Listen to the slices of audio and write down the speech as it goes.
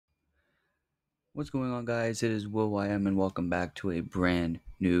What's going on, guys? It is Will YM and welcome back to a brand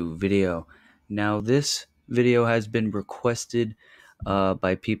new video. Now, this video has been requested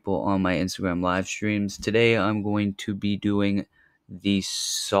by people on my Instagram live streams. Today, I'm going to be doing the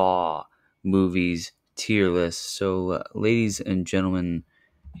Saw movies tier list. So, ladies and gentlemen,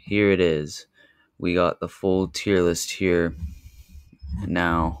 here it is. We got the full tier list here.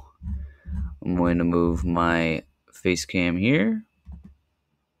 Now, I'm going to move my face cam here.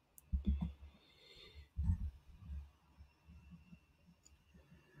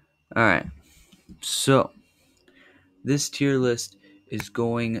 Alright, so this tier list is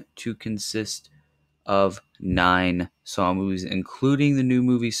going to consist of 9 Saw movies, including the new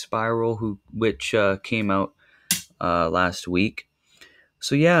movie Spiral, which came out last week.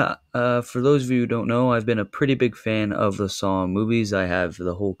 So yeah, for those of you who don't know, I've been a pretty big fan of the Saw movies. I have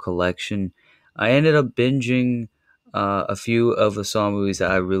the whole collection. I ended up binging a few of the Saw movies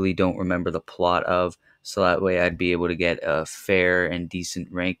that I really don't remember the plot of, so that way I'd be able to get a fair and decent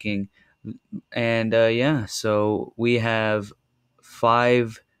ranking. And yeah, so we have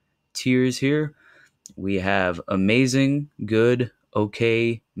 5 tiers here. We have amazing, good,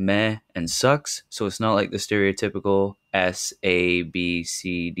 okay, meh, and sucks. So it's not like the stereotypical S, A, B,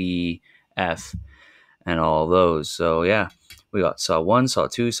 C, D, F, and all those. So yeah, we got Saw 1, Saw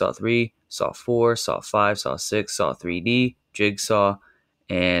 2, Saw 3, Saw 4, Saw 5, Saw 6, Saw 3D, Jigsaw,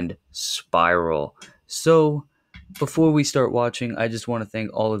 and Spiral. So before we start watching, I just want to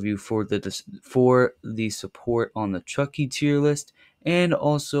thank all of you for the support on the Chucky tier list, and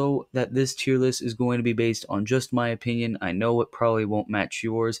also that this tier list is going to be based on just my opinion. I know it probably won't match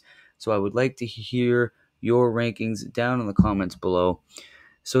yours, so I would like to hear your rankings down in the comments below.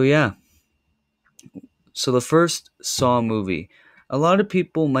 So yeah, so the first Saw movie. A lot of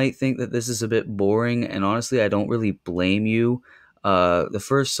people might think that this is a bit boring, and honestly, I don't really blame you. The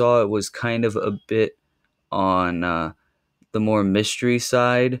first Saw was kind of a bit on the more mystery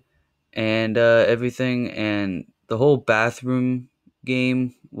side and everything, and the whole bathroom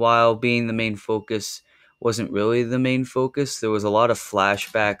game, while being the main focus, wasn't really the main focus. There was a lot of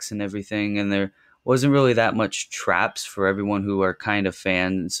flashbacks and everything, and there wasn't really that much traps for everyone who are kind of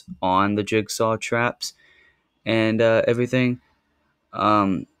fans on the Jigsaw traps and everything.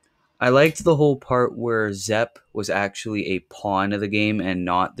 Um, I liked the whole part where Zepp was actually a pawn of the game and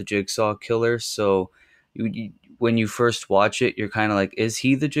not the Jigsaw killer. So when you first watch it, you're kind of like, is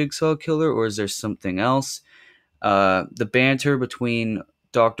he the Jigsaw killer or is there something else? The banter between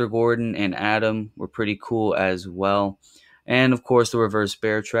Dr. Gordon and Adam were pretty cool as well. And of course, the reverse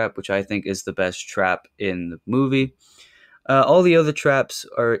bear trap, which I think is the best trap in the movie. All the other traps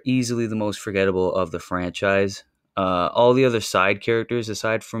are easily the most forgettable of the franchise. All the other side characters,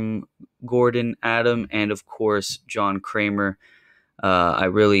 aside from Gordon, Adam, and of course John Kramer, I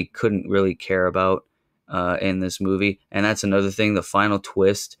really couldn't really care about in this movie. And that's another thing, the final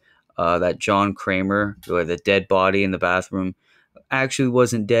twist, that John Kramer, or the dead body in the bathroom, actually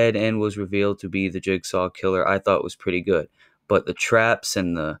wasn't dead and was revealed to be the Jigsaw killer, I thought was pretty good. But the traps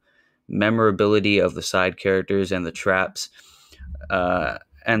and the memorability of the side characters and the traps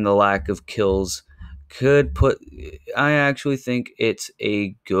and the lack of kills could put. I actually think it's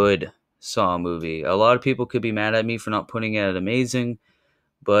a good Saw movie. A lot of people could be mad at me for not putting it at amazing,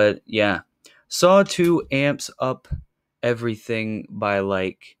 but yeah, Saw 2 amps up everything by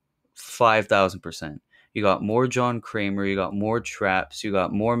like 5,000%. You got more John Kramer, you got more traps, you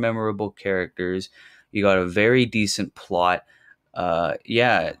got more memorable characters, you got a very decent plot.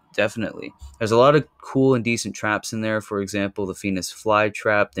 Yeah, definitely. There's a lot of cool and decent traps in there. For example, the Phoenix fly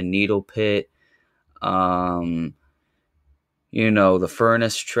trap, the needle pit, um, the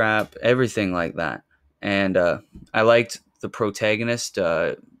furnace trap, everything like that. And I liked the protagonist,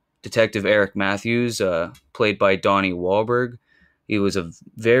 Detective Eric Matthews, played by Donnie Wahlberg. He was a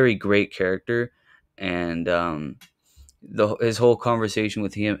very great character, and his whole conversation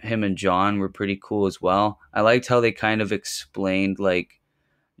with him and John were pretty cool as well. I liked how they kind of explained like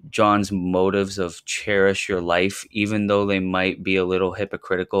John's motives of cherish your life, even though they might be a little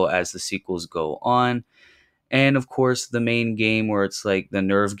hypocritical as the sequels go on. And of course, the main game where it's like the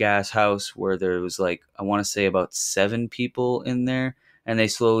nerve gas house, where there was like, I want to say about 7 people in there, and they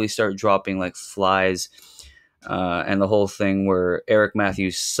slowly start dropping like flies. And the whole thing where Eric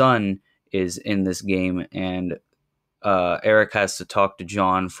Matthews' son is in this game, and Eric has to talk to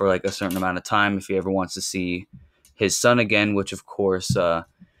John for like a certain amount of time if he ever wants to see his son again, which of course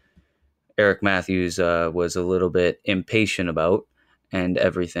Eric Matthews was a little bit impatient about and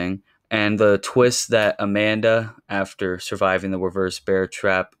everything. And the twist that Amanda, after surviving the reverse bear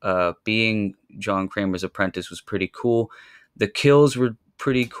trap, being John Kramer's apprentice was pretty cool. The kills were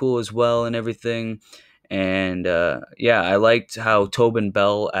pretty cool as well and everything. And yeah, I liked how Tobin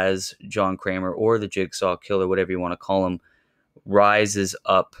Bell as John Kramer, or the Jigsaw Killer, whatever you want to call him, rises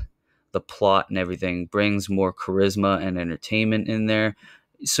up the plot and everything, brings more charisma and entertainment in there.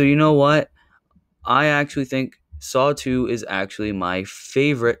 So you know what? I actually think Saw 2 is actually my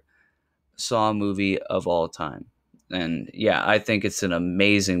favorite Saw movie of all time. And yeah, I think it's an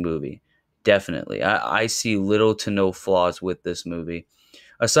amazing movie. Definitely. I see little to no flaws with this movie.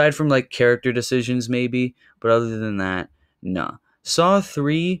 Aside from like character decisions, maybe, but other than that, nah. Saw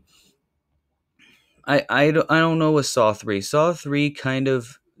 3, I don't know with Saw 3. Saw 3 kind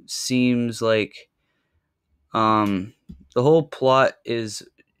of seems like um the whole plot is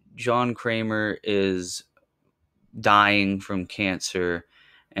John Kramer is dying from cancer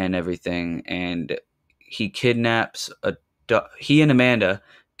and everything, and he kidnaps he and Amanda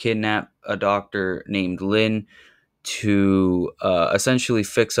kidnap a doctor named Lynn to essentially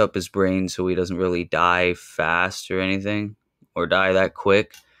fix up his brain so he doesn't really die fast or anything, or die that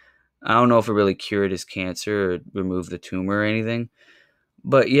quick. I don't know if it really cured his cancer or removed the tumor or anything.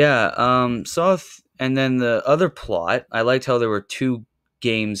 But yeah, and then the other plot, I liked how there were two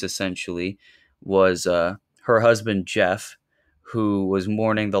games essentially. Was her husband Jeff, who was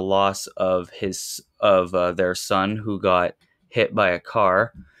mourning the loss of their son who got hit by a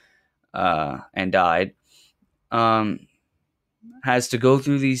car and died. Um, has to go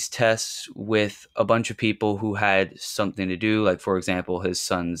through these tests with a bunch of people who had something to do, like for example, his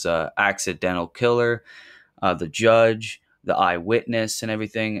son's accidental killer, the judge, the eyewitness, and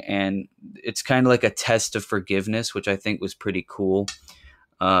everything. And it's kind of like a test of forgiveness, which I think was pretty cool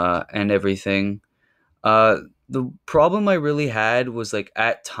and everything. The problem I really had was like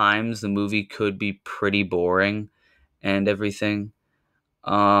at times the movie could be pretty boring and everything.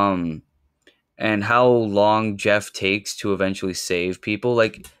 Um, and how long Jeff takes to eventually save people.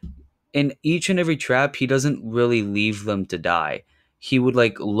 Like in each and every trap, he doesn't really leave them to die. He would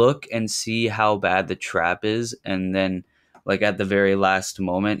like look and see how bad the trap is, and then like at the very last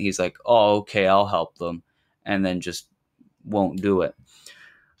moment, he's like, "Oh, okay, I'll help them," and then just won't do it.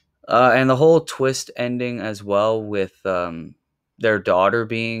 And the whole twist ending as well with their daughter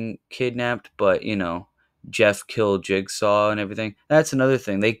being kidnapped, but Jeff killed Jigsaw and everything. That's another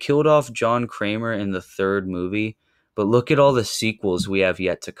thing. They killed off John Kramer in the third movie, but look at all the sequels we have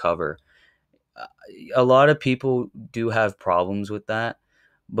yet to cover. A lot of people do have problems with that,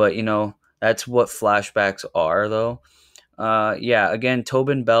 but that's what flashbacks are, though. Yeah, again,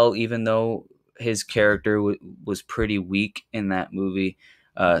 Tobin Bell, even though his character was pretty weak in that movie,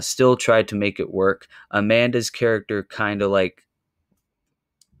 still tried to make it work. Amanda's character did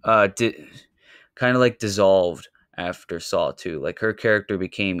kind of like dissolved after Saw 2. Like her character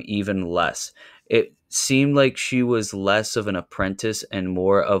became even less. It seemed like she was less of an apprentice and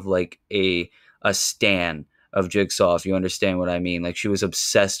more of like a stan of Jigsaw, if you understand what I mean. Like she was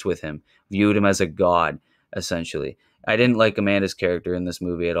obsessed with him, viewed him as a god, essentially. I didn't like Amanda's character in this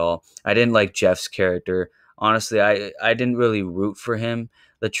movie at all. I didn't like Jeff's character. Honestly, I didn't really root for him.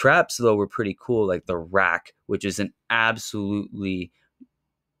 The traps though were pretty cool, like the rack, which is an absolutely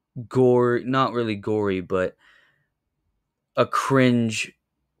gore, not really gory, but a cringe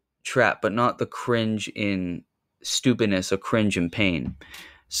trap, but not the cringe in stupidness, a cringe in pain.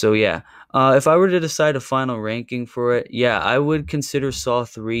 So yeah, if I were to decide a final ranking for it, yeah, I would consider Saw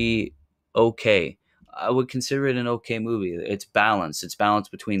 3 okay. I would consider it an okay movie. It's balanced. It's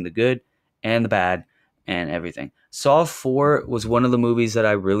balanced between the good and the bad and everything. Saw 4 was one of the movies that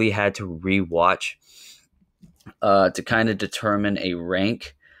I really had to rewatch to kind of determine a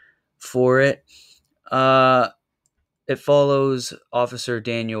rank for it. Uh, it follows Officer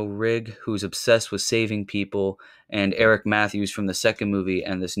Daniel Rigg, who's obsessed with saving people, and Eric Matthews from the second movie,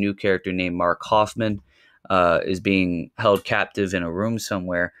 and this new character named Mark Hoffman is being held captive in a room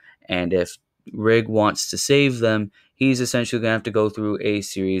somewhere. And if Rigg wants to save them, he's essentially going to have to go through a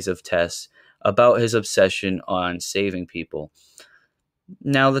series of tests about his obsession on saving people.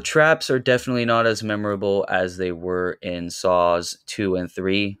 Now, the traps are definitely not as memorable as they were in Saws 2 and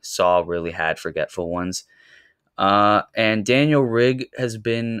 3. Saw really had forgetful ones. And Daniel Rigg has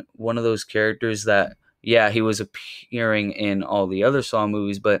been one of those characters that, yeah, he was appearing in all the other Saw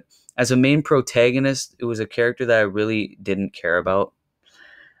movies, but as a main protagonist, it was a character that I really didn't care about.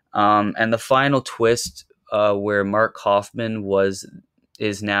 And the final twist, where Mark Hoffman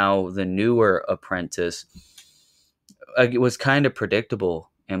is now the newer apprentice, it was kind of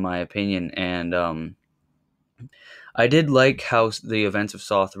predictable in my opinion, and I did like how the events of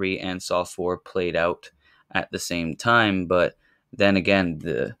Saw 3 and Saw 4 played out at the same time, but then again,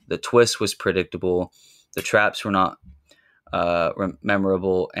 the twist was predictable. The traps were not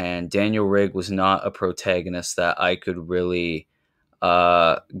memorable, and Daniel Rigg was not a protagonist that I could really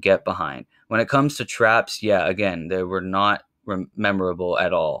get behind. When it comes to traps, yeah, again, they were not memorable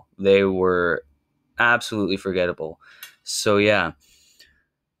at all. They were absolutely forgettable. So yeah,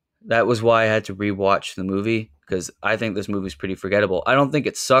 that was why I had to rewatch the movie, because I think this movie's pretty forgettable. I don't think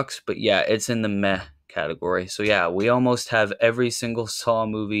it sucks, but yeah, it's in the meh category. So yeah, we almost have every single Saw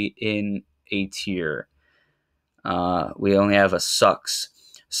movie in a tier. We only have a sucks.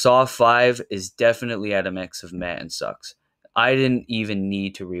 Saw 5 is definitely at a mix of meh and sucks. I didn't even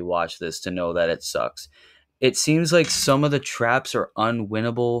need to rewatch this to know that it sucks. It seems like some of the traps are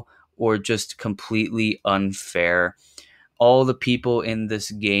unwinnable or just completely unfair. All the people in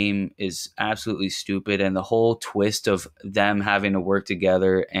this game is absolutely stupid, and the whole twist of them having to work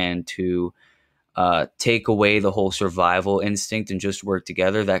together and to take away the whole survival instinct and just work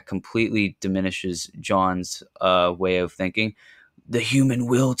together, that completely diminishes John's way of thinking. The human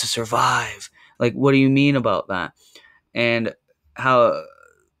will to survive. Like, what do you mean about that? And how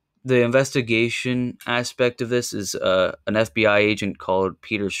the investigation aspect of this is an FBI agent called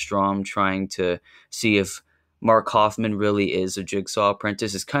Peter Strom trying to see if Mark Hoffman really is a Jigsaw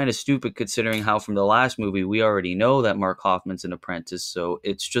apprentice is kind of stupid, considering how from the last movie we already know that Mark Hoffman's an apprentice, so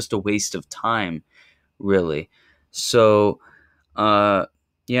it's just a waste of time, really. So, uh,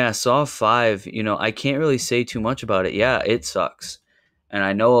 yeah, Saw 5, I can't really say too much about it. Yeah, it sucks. And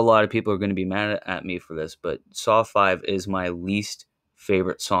I know a lot of people are going to be mad at me for this, but Saw 5 is my least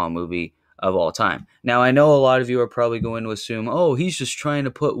favorite Saw movie of all time. Now, I know a lot of you are probably going to assume, oh, he's just trying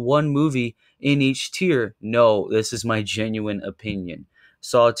to put one movie in each tier. No, this is my genuine opinion.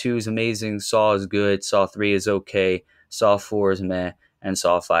 Saw 2 is amazing, Saw is good, Saw 3 is okay, Saw 4 is meh, and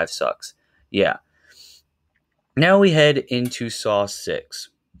Saw 5 sucks. Yeah. Now we head into Saw 6.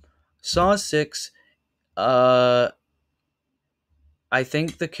 Saw 6, uh, I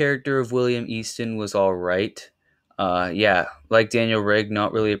think the character of William Easton was all right. Yeah, like Daniel Rigg,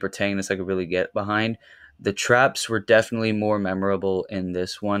 not really a protagonist I could really get behind. The traps were definitely more memorable in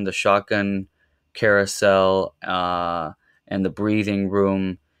this one. The shotgun carousel, and the breathing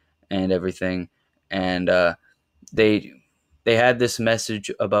room, and everything. And they they had this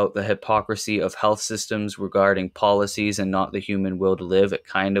message about the hypocrisy of health systems regarding policies and not the human will to live. It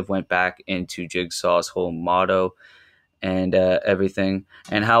kind of went back into Jigsaw's whole motto and everything,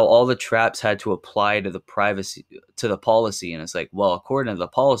 and how all the traps had to apply to the policy. And it's like, well, according to the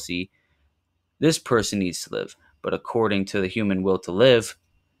policy, this person needs to live, but according to the human will to live,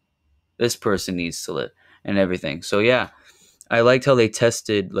 this person needs to live, and everything. So yeah, I liked how they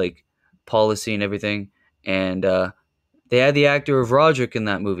tested like policy and everything, and they had the actor of Roderick in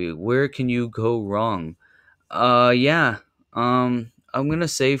that movie. Where can you go wrong? Yeah. I'm gonna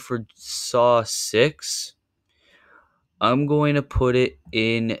say for Saw 6, I'm going to put it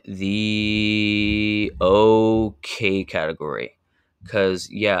in the okay category. Because,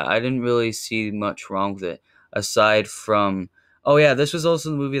 yeah, I didn't really see much wrong with it. Aside from. Oh, yeah, this was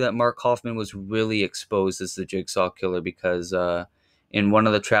also the movie that Mark Hoffman was really exposed as the Jigsaw Killer, because in one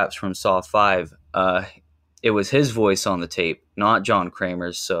of the traps from Saw 5, it was his voice on the tape, not John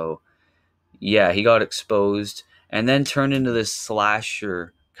Kramer's. So, yeah, he got exposed and then turned into this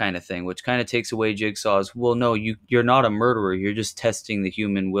slasher kind of thing, which kind of takes away Jigsaw's, well, no, you're not a murderer, you're just testing the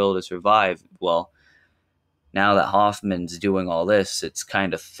human will to survive. Well, now that Hoffman's doing all this, it's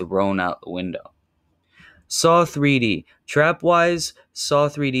kind of thrown out the window. Saw 3D. Trap wise, Saw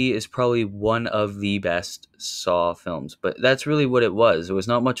 3D is probably one of the best Saw films, but that's really what it was. It was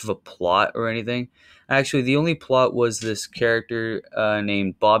not much of a plot or anything. Actually, the only plot was this character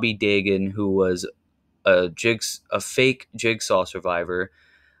named Bobby Dagan, who was a fake Jigsaw survivor,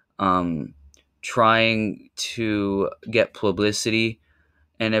 um, trying to get publicity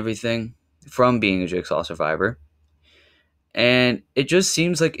and everything from being a Jigsaw survivor. And it just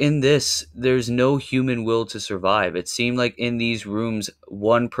seems like in this, there's no human will to survive. It seemed like in these rooms,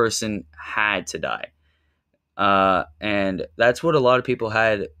 one person had to die. And that's what a lot of people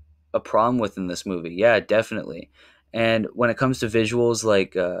had a problem with in this movie. Yeah, definitely. And when it comes to visuals,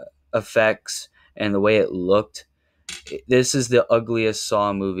 like effects and the way it looked, this is the ugliest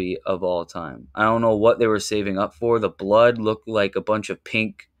Saw movie of all time. I don't know what they were saving up for. The blood looked like a bunch of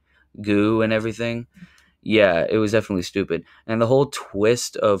pink goo and everything. Yeah, it was definitely stupid. And the whole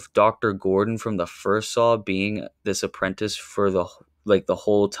twist of Dr. Gordon from the first Saw being this apprentice for the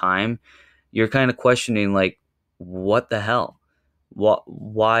whole time, you're kind of questioning, like, what the hell? What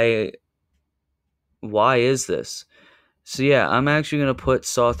why is this? So yeah, I'm actually gonna put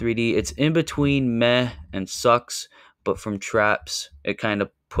Saw 3D. It's in between meh and sucks, but from traps, it kind of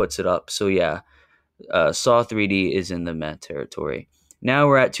puts it up. So yeah, Saw 3D is in the meh territory. Now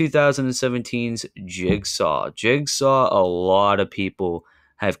we're at 2017's Jigsaw. Jigsaw, a lot of people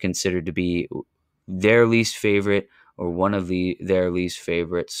have considered to be their least favorite or one of their least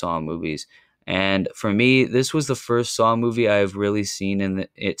favorite Saw movies. And for me, this was the first Saw movie I've really seen in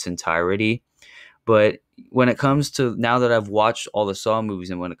its entirety. But when it comes to now that I've watched all the Saw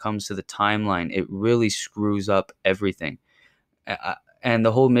movies and when it comes to the timeline, it really screws up everything. And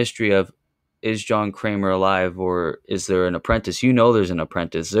the whole mystery of, is John Kramer alive or is there an apprentice? You know there's an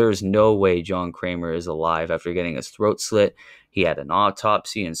apprentice. There's no way John Kramer is alive after getting his throat slit. He had an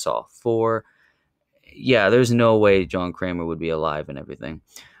autopsy in Saw 4. Yeah, there's no way John Kramer would be alive and everything.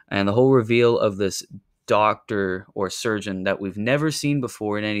 And the whole reveal of this doctor or surgeon that we've never seen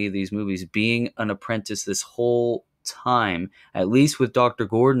before in any of these movies being an apprentice this whole time, at least with Dr.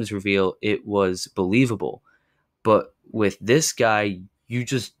 Gordon's reveal, it was believable. But with this guy, you're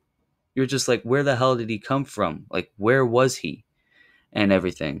just like, where the hell did he come from? Like, where was he? And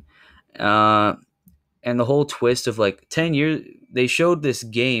everything. Uh, and the whole twist of like 10 years, they showed this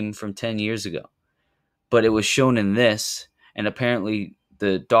game from 10 years ago, but it was shown in this. And apparently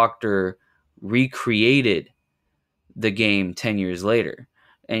the doctor recreated the game 10 years later.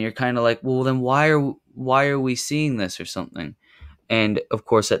 And you're kind of like, well, then why are we seeing this or something? And of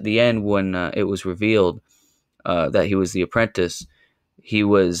course, at the end, when it was revealed that he was the apprentice, he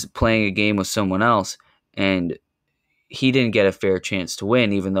was playing a game with someone else, and he didn't get a fair chance to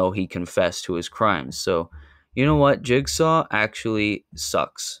win, even though he confessed to his crimes. So, you know what? Jigsaw actually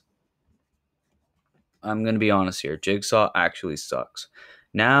sucks. I'm going to be honest here. Jigsaw actually sucks.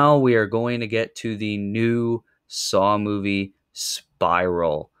 Now we are going to get to the new Saw movie,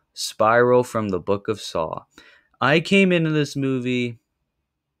 Spiral. Spiral from the Book of Saw. I came into this movie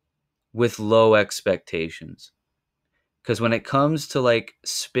with low expectations. Because when it comes to like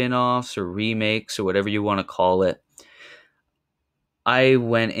spin-offs or remakes or whatever you want to call it, I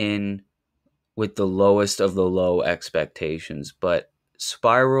went in with the lowest of the low expectations. But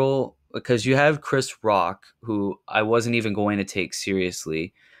Spiral, because you have Chris Rock, who I wasn't even going to take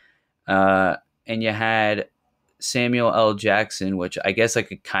seriously, and you had Samuel L. Jackson, which I guess I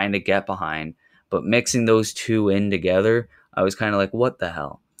could kind of get behind, but mixing those two in together, I was kind of like, what the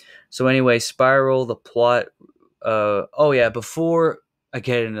hell? So anyway, Spiral, the plot. Oh yeah, before I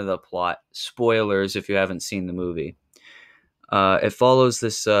get into the plot, spoilers if you haven't seen the movie. It follows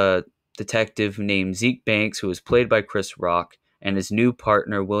this detective named Zeke Banks, who is played by Chris Rock, and his new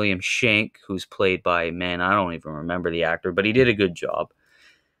partner, William Shank, who's played by, man, I don't even remember the actor, but he did a good job.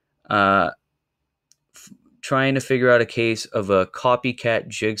 Trying to figure out a case of a copycat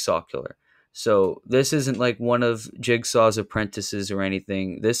jigsaw killer. So this isn't like one of Jigsaw's apprentices or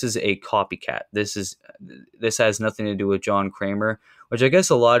anything. This is a copycat. This has nothing to do with John Kramer, which I guess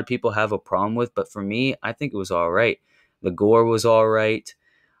a lot of people have a problem with, but for me, I think it was all right. The gore was all right.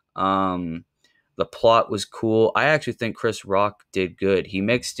 The plot was cool. I actually think Chris Rock did good. He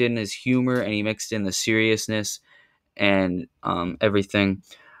mixed in his humor and he mixed in the seriousness and everything.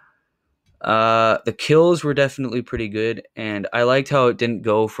 The kills were definitely pretty good, and I liked how it didn't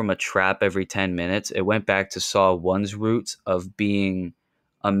go from a trap every 10 minutes. It went back to Saw 1's roots of being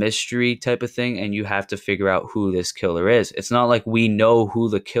a mystery type of thing, and you have to figure out who this killer is. It's not like we know who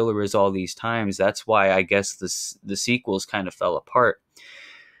the killer is all these times. That's why I guess the sequels kind of fell apart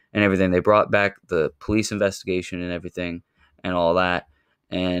and everything. They brought back the police investigation and everything and all that.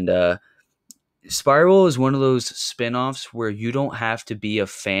 And Spiral is one of those spin-offs where you don't have to be a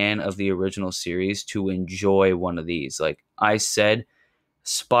fan of the original series to enjoy one of these. Like I said,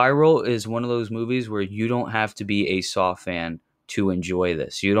 Spiral is one of those movies where you don't have to be a Saw fan to enjoy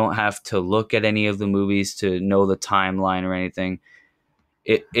this. You don't have to look at any of the movies to know the timeline or anything.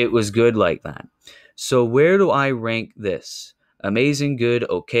 It was good like that. So where do I rank this? Amazing, good,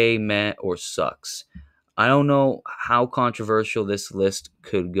 okay, meh, or sucks? I don't know how controversial this list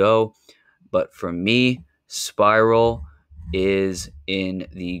could go. But for me, Spiral is in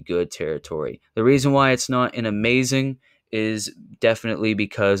the good territory. The reason why it's not an amazing is definitely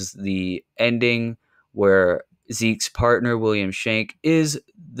because the ending where Zeke's partner, William Shank, is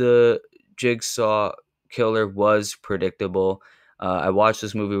the jigsaw killer was predictable. I watched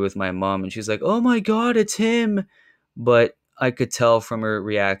this movie with my mom and she's like, oh my God, it's him. But I could tell from her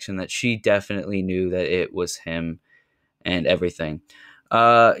reaction that she definitely knew that it was him and everything.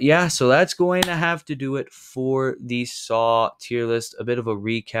 Yeah, so that's going to have to do it for the Saw tier list. A bit of a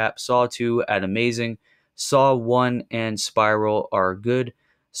recap. Saw 2 at amazing. Saw 1 and Spiral are good.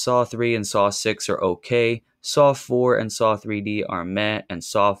 Saw 3 and Saw 6 are okay. Saw 4 and Saw 3D are meh. And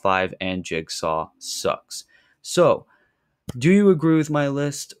Saw 5 and Jigsaw sucks. So, Do you agree with my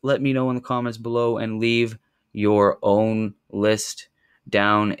list? Let me know in the comments below and leave your own list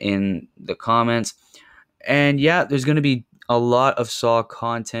down in the comments. And yeah, there's going to be a lot of Saw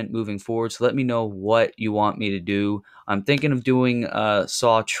content moving forward. So let me know what you want me to do. I'm thinking of doing a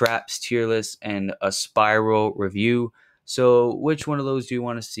Saw Traps tier list and a Spiral review. So which one of those do you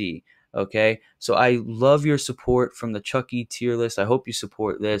want to see? Okay, so I love your support from the Chucky tier list. I hope you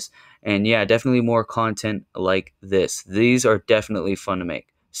support this. And yeah, definitely more content like this. These are definitely fun to make.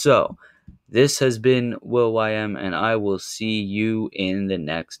 So this has been Will YM, and I will see you in the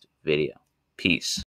next video. Peace.